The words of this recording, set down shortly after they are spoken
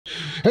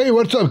Hey,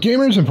 what's up,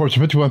 gamers?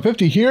 Unfortunate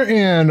 5150 here,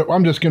 and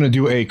I'm just going to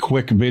do a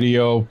quick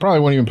video. Probably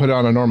won't even put it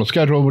on a normal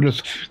schedule. We'll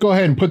just go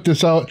ahead and put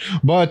this out.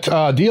 But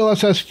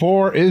DLSS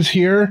 4 is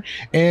here,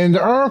 and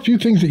there are a few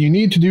things that you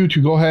need to do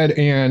to go ahead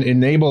and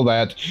enable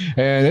that.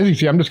 And as you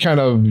see, I'm just kind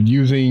of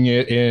using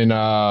it in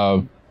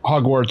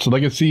Hogwarts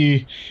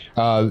Legacy.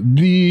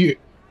 The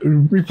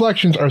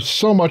reflections are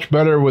so much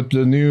better with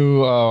the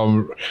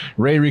new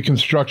ray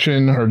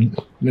reconstruction, or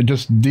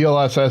just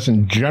DLSS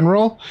in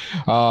general.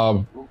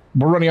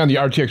 We're running on the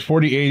RTX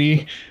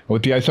 4080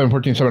 with the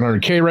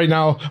i7-14700K right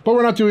now, but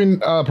we're not doing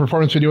a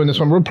performance video in this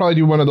one. We'll probably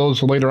do one of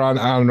those later on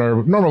our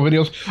normal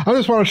videos. I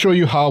just want to show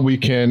you how we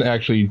can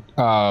actually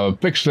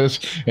fix this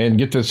and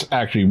get this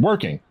actually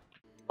working.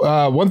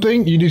 One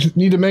thing you just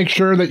need to make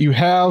sure that you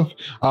have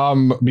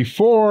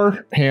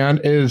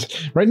beforehand is,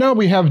 right now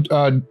we have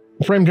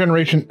frame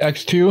generation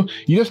X2.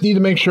 You just need to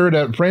make sure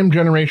that frame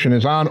generation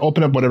is on.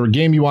 Open up whatever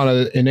game you want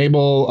to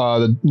enable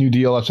the new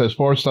DLSS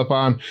 4 stuff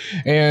on,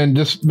 and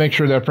just make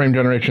sure that frame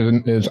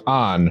generation is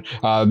on.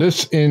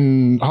 This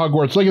in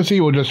Hogwarts Legacy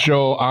will just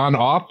show on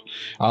off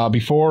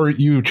before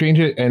you change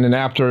it, and then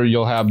after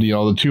you'll have the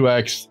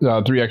 2x,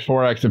 3x,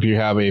 4x if you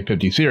have a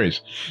 50 series.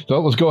 So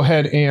let's go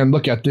ahead and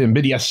look at the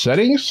Nvidia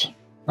settings.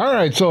 All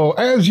right, so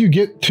as you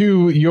get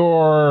to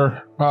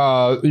your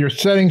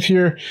settings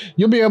here,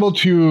 you'll be able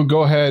to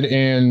go ahead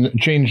and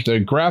change the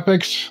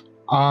graphics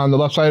on the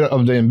left side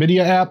of the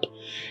Nvidia app,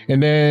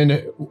 and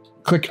then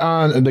click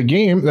on the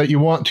game that you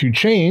want to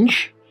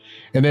change.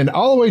 And then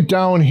all the way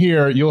down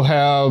here, you'll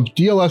have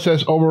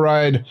DLSS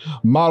override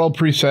model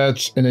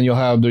presets, and then you'll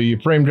have the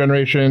frame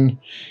generation,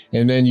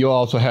 and then you'll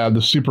also have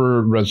the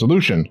super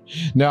resolution.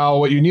 Now,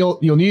 what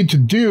you'll need to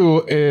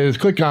do is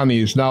click on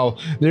these. Now,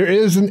 there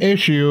is an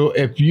issue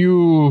if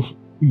you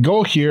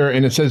go here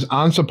and it says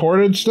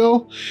unsupported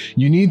still.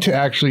 You need to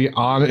actually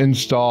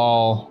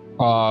uninstall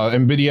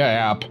Nvidia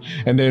app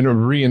and then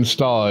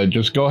reinstall it.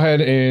 Just go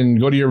ahead and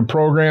go to your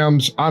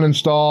programs,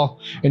 uninstall,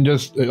 and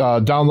just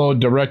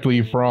download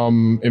directly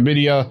from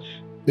Nvidia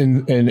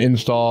and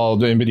install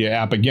the Nvidia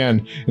app again.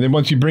 And then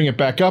once you bring it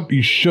back up,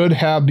 you should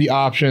have the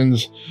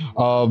options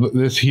of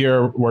this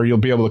here where you'll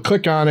be able to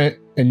click on it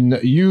and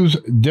use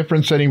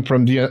different setting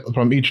from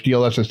each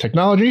DLSS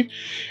technology.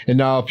 And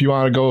now if you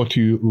want to go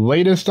to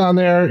latest on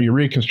there, your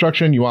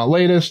reconstruction, you want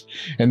latest.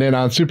 And then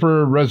on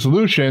super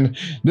resolution,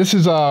 this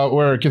is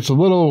where it gets a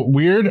little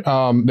weird.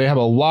 They have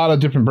a lot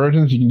of different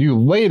versions. You can do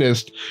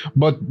latest,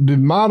 but the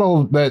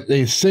model that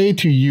they say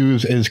to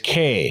use is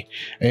K.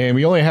 And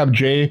we only have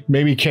J.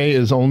 Maybe K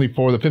is only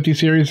for the 50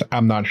 series.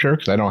 I'm not sure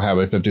because I don't have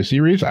a 50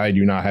 series. I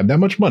do not have that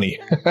much money.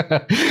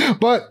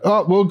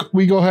 But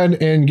we go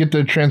ahead and get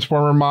the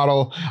transformer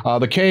model.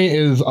 The K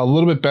is a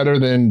little bit better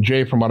than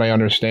J from what I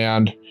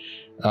understand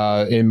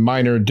in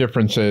minor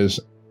differences,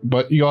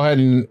 but you go ahead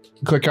and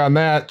click on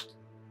that.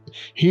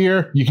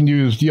 Here you can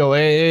use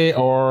DLAA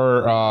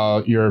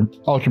or your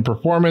ultra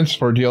performance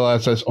for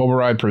DLSS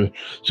override for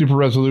super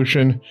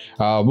resolution.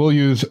 We'll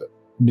use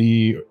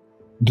the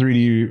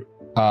 3D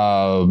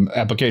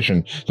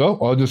application. So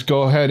I'll just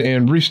go ahead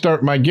and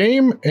restart my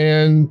game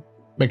and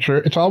make sure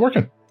it's all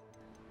working.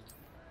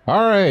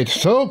 All right,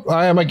 so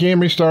I have my game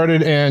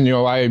restarted, and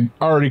I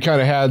already kind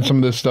of had some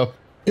of this stuff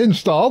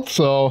installed,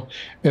 so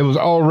it was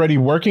already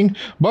working.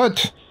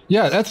 But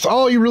yeah, that's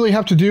all you really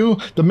have to do.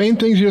 The main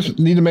things you just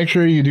need to make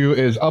sure you do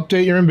is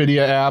update your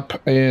Nvidia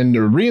app and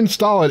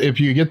reinstall it if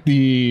you get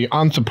the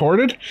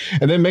unsupported,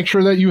 and then make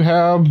sure that you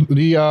have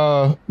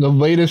the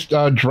latest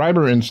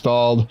driver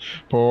installed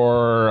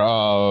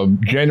for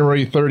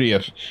January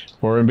 30th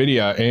for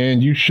Nvidia,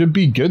 and you should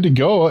be good to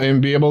go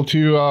and be able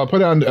to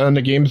put on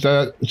the games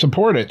that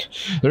support it.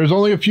 There's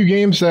only a few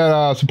games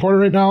that support it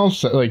right now,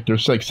 so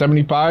there's like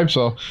 75,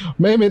 so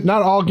maybe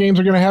not all games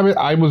are going to have it.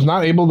 I was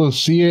not able to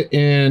see it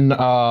in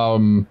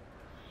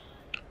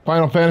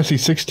Final Fantasy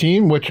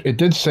 16, which it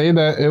did say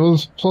that it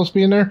was supposed to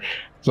be in there.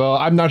 So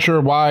I'm not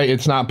sure why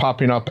it's not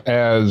popping up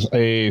as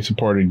a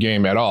supported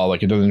game at all.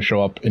 Like, it doesn't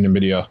show up in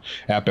Nvidia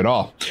app at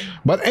all.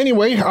 But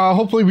anyway,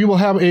 hopefully we will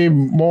have a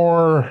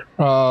more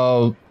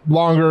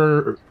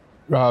longer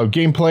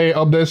gameplay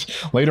of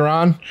this later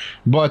on.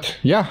 But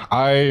yeah,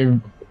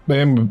 I'm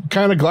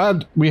kind of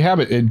glad we have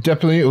it. It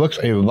definitely looks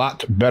a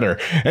lot better.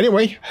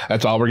 Anyway,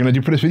 that's all we're going to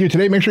do for this video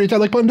today. Make sure you hit that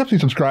like button. Definitely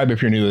subscribe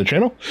if you're new to the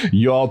channel.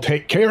 You all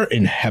take care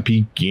and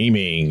happy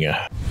gaming.